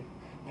incentives, right?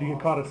 If you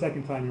get caught a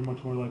second time, you're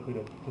much more likely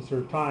to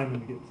serve time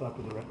and to get slapped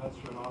with the record. That's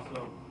true, and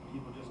also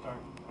people just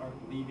aren't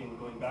leaving,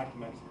 going back to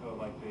Mexico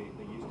like they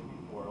used to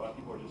before. A lot of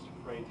people are just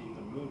afraid to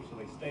even move, so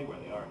they stay where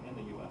they are in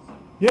the U.S.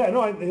 Yeah,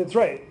 no, it's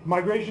right.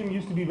 Migration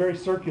used to be very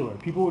circular.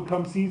 People would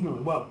come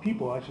seasonally. Well,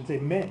 people, I should say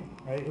men,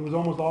 right? It was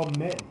almost all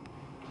men.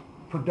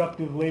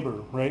 Productive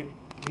labor, right?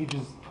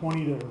 Ages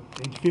 20 to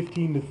age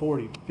 15 to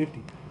 40,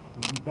 50.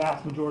 The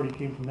vast majority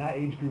came from that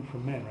age group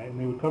from men, right? And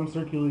they would come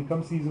circularly,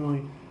 come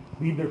seasonally,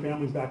 leave their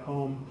families back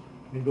home,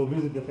 and go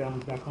visit their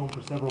families back home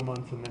for several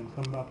months, and then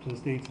come up to the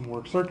States and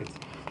work circuits.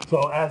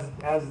 So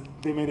as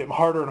they made it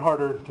harder and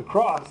harder to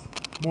cross,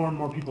 more and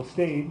more people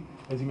stayed,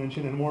 as you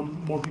mentioned, and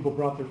more people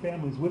brought their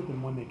families with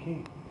them when they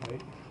came,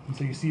 right? And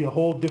so you see a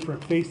whole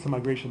different face to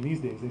migration these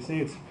days. They say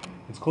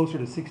it's closer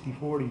to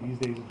 60-40 these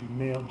days, would be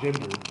male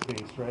gender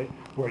based, right?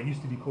 Where it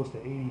used to be close to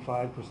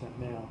 85%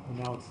 male, and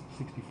now it's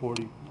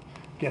 60-40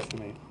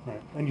 guesstimate,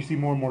 right? And you see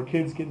more and more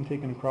kids getting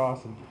taken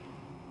across, and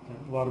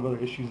a lot of other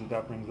issues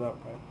that brings up,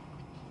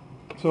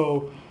 right?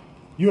 So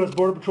U.S.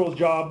 Border Patrol's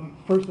job,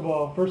 first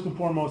and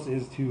foremost,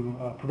 is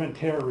to prevent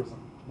terrorism.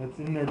 That's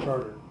in their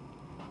charter.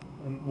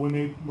 And when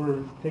they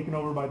were taken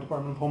over by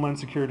Department of Homeland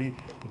Security,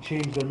 they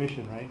changed their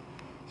mission, right?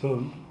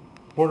 So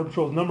Border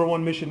Patrol's number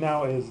one mission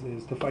now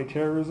is to fight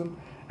terrorism.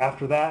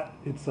 After that,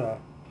 it's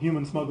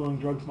human smuggling,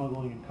 drug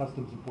smuggling, and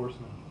customs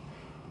enforcement.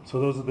 So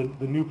those are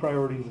the new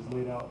priorities as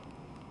laid out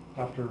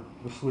after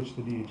the switch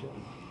to DHS.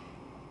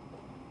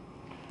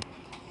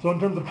 So in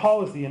terms of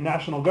policy and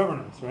national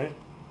governance, right?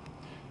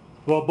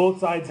 Well, both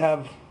sides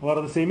have a lot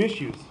of the same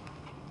issues,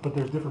 but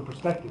there's different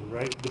perspectives,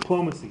 right?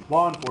 Diplomacy,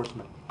 law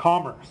enforcement,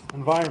 commerce,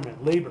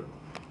 environment, labor,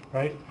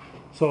 right?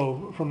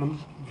 So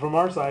from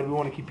our side, we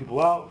want to keep people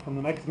out. From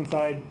the Mexican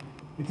side,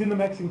 it's in the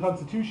Mexican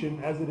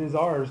Constitution, as it is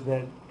ours,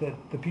 that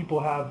the people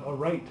have a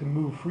right to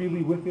move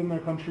freely within their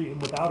country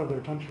and without of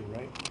their country,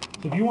 right?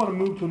 So if you want to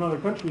move to another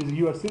country as a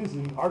U.S.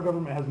 citizen, our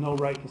government has no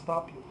right to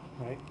stop you,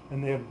 right?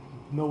 And they have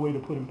no way to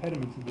put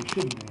impediments, they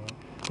shouldn't anyway,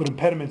 put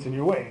impediments in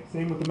your way.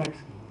 Same with the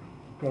Mexican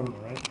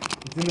government, right?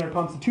 It's in their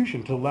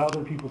constitution to allow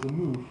their people to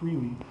move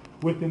freely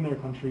within their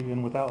country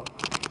and without.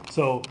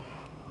 So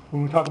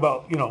when we talk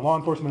about law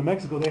enforcement in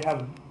Mexico, they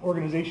have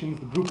organizations,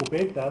 the Grupo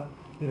Beta,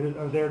 that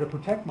are there to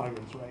protect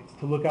migrants' rights,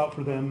 to look out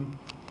for them,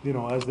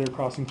 as they're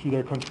crossing through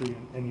their country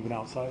and even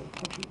outside the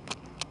country.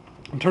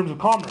 In terms of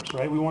commerce,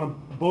 right?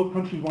 Both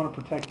countries want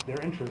to protect their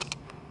interests,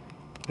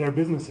 their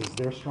businesses,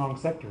 their strong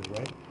sectors,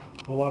 right?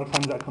 Well, a lot of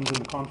times that comes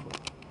into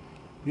conflict.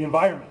 The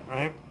environment,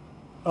 right?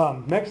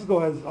 Mexico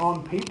has,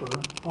 on paper,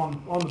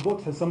 on the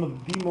books, has some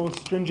of the most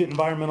stringent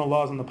environmental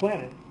laws on the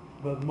planet,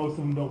 but most of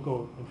them don't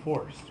go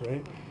enforced,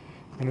 right?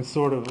 And it's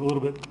sort of a little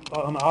bit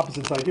on the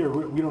opposite side here.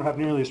 We don't have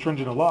nearly as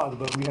stringent a laws,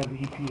 but we have the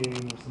EPA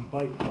and there's some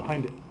bite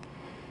behind it.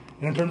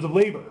 And in terms of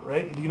labor,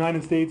 right? The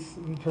United States,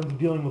 in terms of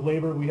dealing with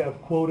labor, we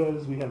have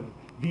quotas, we have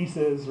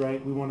visas,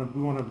 right? We want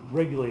to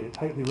regulate it,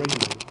 tightly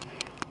regulate it.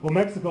 Well,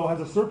 Mexico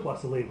has a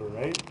surplus of labor,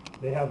 right?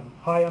 They have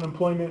high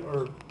unemployment,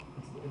 or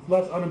it's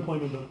less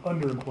unemployment than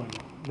underemployment.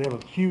 They have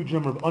a huge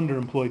number of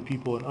underemployed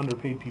people and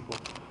underpaid people.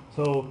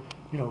 So,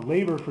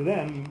 labor for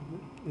them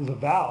is a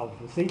valve,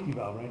 a safety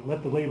valve, right?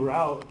 Let the labor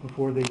out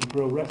before they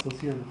grow restless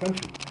here in the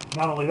country.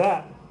 Not only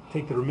that,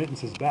 take the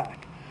remittances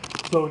back.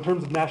 So in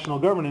terms of national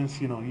governance,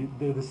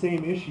 they're the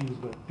same issues,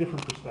 but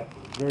different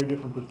perspectives, very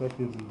different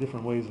perspectives and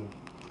different ways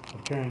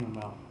of carrying them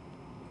out.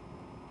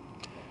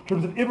 In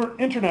terms of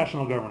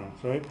international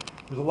governance, right?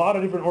 There's a lot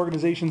of different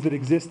organizations that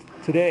exist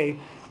today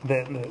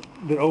that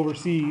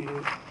oversee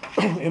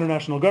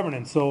international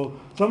governance. So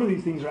some of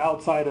these things are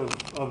outside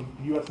of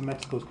U.S. and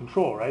Mexico's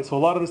control, right? So a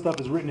lot of the stuff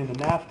is written into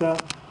NAFTA.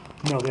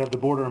 They have the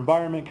Border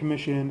Environment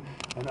Commission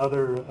and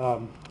other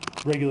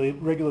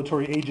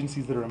regulatory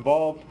agencies that are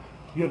involved.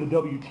 You have the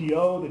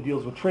WTO that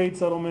deals with trade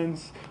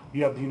settlements.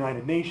 You have the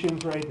United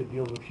Nations, right, that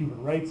deals with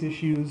human rights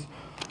issues.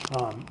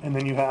 And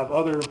then you have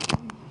other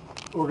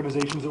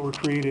organizations that were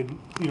created,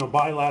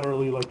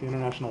 bilaterally, like the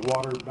International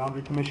Water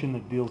Boundary Commission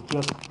that deals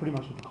just pretty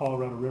much with the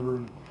Colorado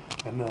River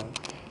and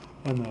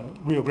the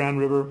Rio Grande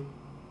River.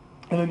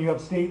 And then you have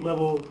state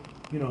level,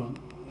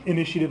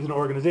 initiatives and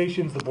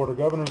organizations, the Border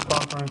Governors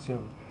Conference, you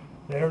have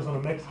the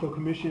Arizona-Mexico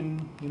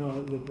Commission,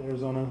 the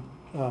Arizona,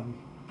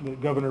 that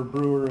Governor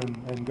Brewer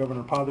and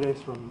Governor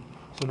Padres from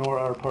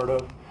Sonora are part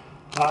of.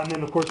 And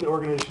then, of course, the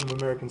Organization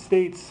of American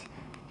States,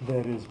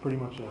 that is pretty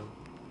much a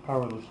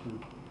powerless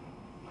group.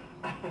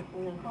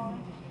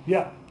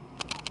 Yeah.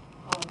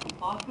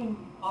 Often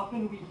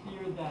we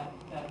hear that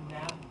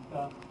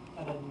NAFTA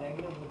had a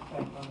negative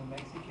effect on the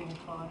Mexican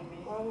economy,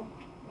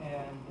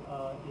 and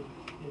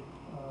it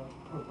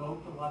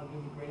provoked a lot of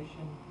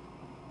emigration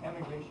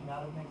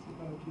out of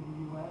Mexico to the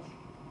U.S.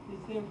 Is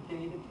there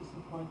data to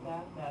support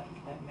that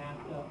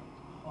NAFTA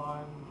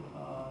harmed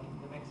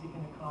the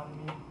Mexican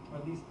economy, or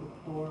at least the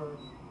poor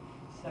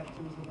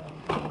sectors of that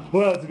economy?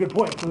 Well, that's a good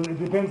point. So it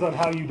depends on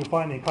how you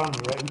define the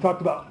economy, right? We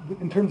talked about,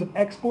 in terms of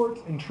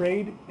exports and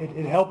trade,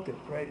 it helped it,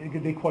 right?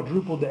 They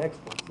quadrupled the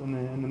exports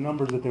and the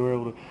numbers that they were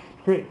able to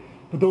create.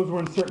 But those were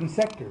in certain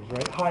sectors,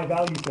 right? High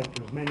value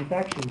sectors,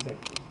 manufacturing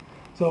sectors.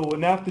 So what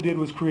NAFTA did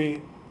was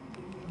create,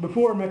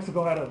 before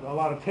Mexico had a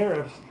lot of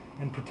tariffs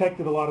and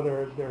protected a lot of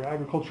their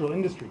agricultural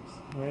industries,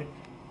 right?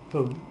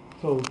 So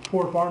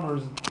poor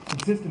farmers,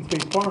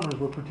 subsistence-based farmers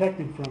were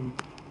protected from,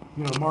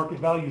 market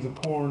values of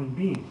corn and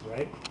beans,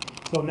 right?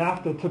 So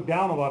NAFTA took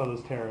down a lot of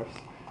those tariffs.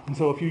 And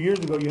so a few years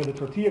ago, you had the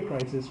tortilla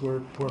crisis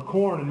where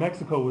corn in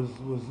Mexico was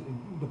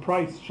the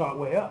price shot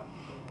way up,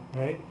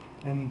 right?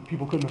 And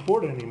people couldn't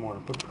afford it anymore.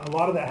 But a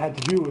lot of that had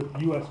to do with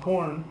U.S.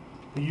 corn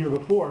the year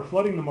before,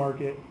 flooding the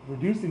market,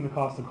 reducing the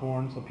cost of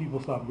corn, so people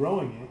stopped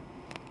growing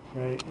it,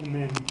 right? And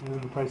then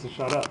the prices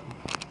shot up.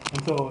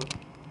 And so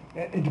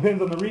it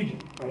depends on the region,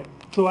 right?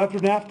 So after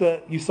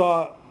NAFTA, you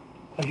saw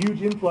a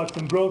huge influx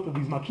and growth of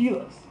these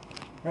maquilas,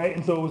 right?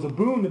 And so it was a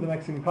boon to the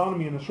Mexican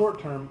economy in the short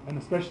term, and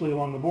especially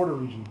along the border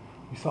region.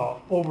 You saw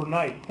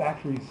overnight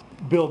factories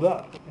build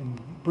up and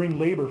bring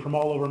labor from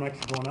all over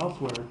Mexico and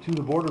elsewhere to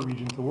the border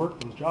region to work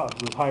those jobs,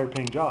 those higher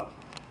paying jobs.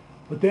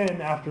 But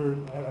then after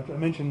I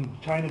mentioned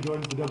China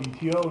joins the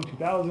WTO in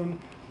 2000,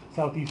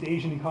 Southeast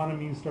Asian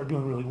economies start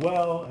doing really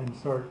well and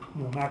start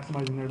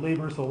maximizing their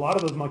labor. So a lot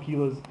of those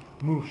maquilas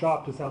move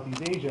shop to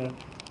Southeast Asia,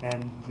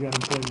 and the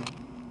unemployment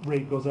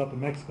rate goes up in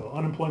Mexico.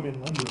 Unemployment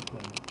and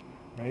underemployment,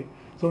 right?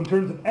 So in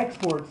terms of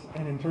exports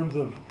and in terms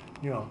of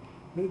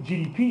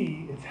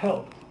GDP, it's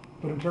helped.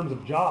 But in terms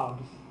of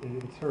jobs,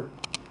 it's hurt,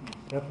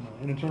 definitely.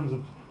 And in terms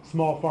of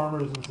small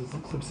farmers and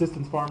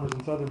subsistence farmers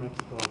in southern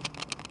Mexico,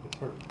 it's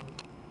hurt.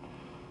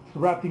 To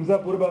wrap things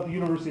up, what about the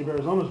University of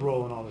Arizona's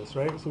role in all this,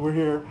 right? So we're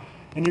here,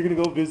 and you're going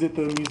to go visit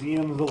the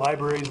museums, the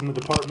libraries, and the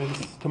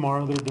departments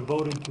tomorrow. They're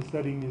devoted to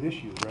studying these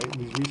issues, right,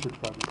 these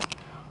research projects.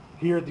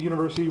 Here at the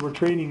university, we're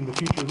training the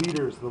future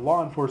leaders, the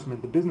law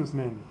enforcement, the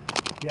businessmen,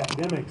 the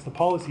academics, the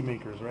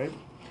policymakers, right?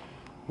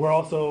 We're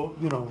also,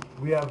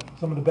 we have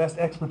some of the best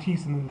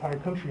expertise in the entire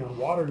country on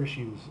water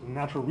issues and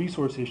natural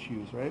resource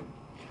issues, right?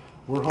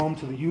 We're home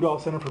to the Udall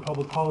Center for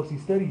Public Policy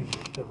Studies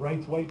that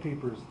writes white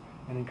papers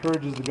and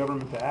encourages the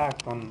government to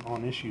act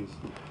on issues.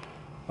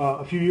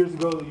 A few years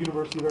ago, the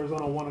University of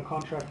Arizona won a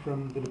contract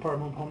from the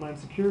Department of Homeland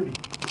Security.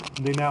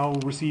 They now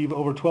receive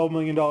over $12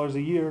 million a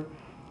year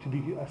to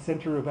be a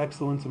center of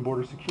excellence in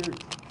border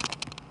security.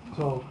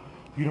 So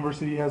the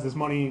university has this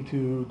money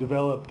to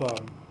develop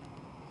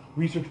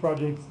research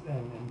projects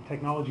and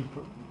technology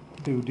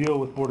to deal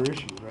with border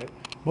issues, right?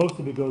 Most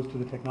of it goes to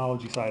the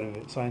technology side of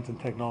it, science and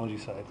technology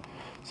side.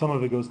 Some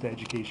of it goes to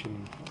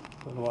education,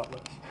 but a lot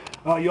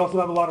less. You also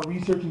have a lot of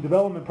research and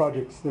development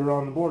projects that are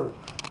on the border.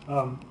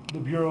 The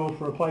Bureau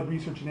for Applied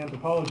Research and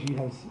Anthropology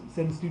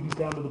sends students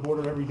down to the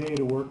border every day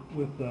to work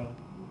with the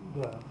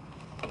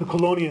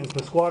colonias,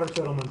 the squatter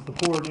settlements, the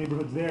poor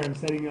neighborhoods there, and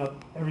setting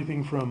up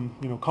everything from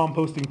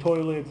composting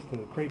toilets to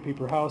crepe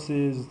paper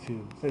houses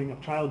to setting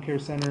up child care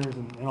centers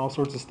and all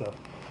sorts of stuff.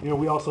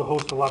 We also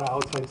host a lot of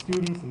outside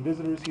students and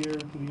visitors here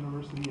to the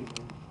university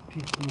and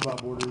teach them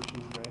about border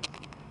issues, right?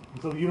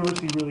 And so the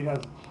university really has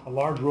a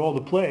large role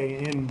to play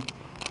in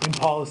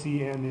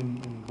policy and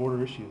in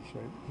border issues,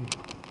 right?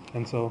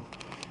 And so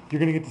you're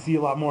going to get to see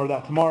a lot more of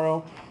that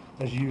tomorrow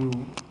as you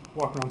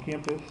walk around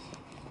campus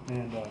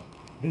and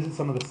visit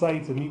some of the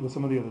sites and meet with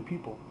some of the other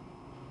people.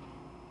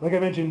 Like I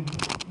mentioned,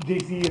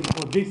 JC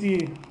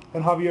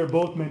and Javier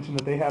both mentioned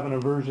that they have an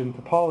aversion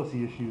to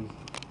policy issues,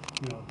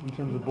 in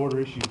terms of border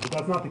issues. But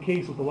that's not the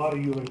case with a lot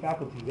of ULA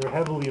faculty. They're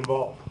heavily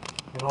involved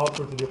in all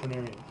sorts of different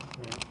areas,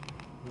 right?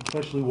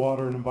 Especially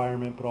water and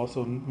environment, but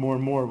also more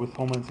and more with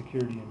homeland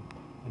security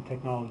and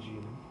technology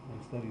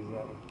and studies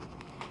that way.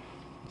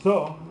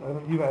 So,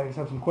 you guys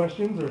have some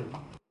questions or?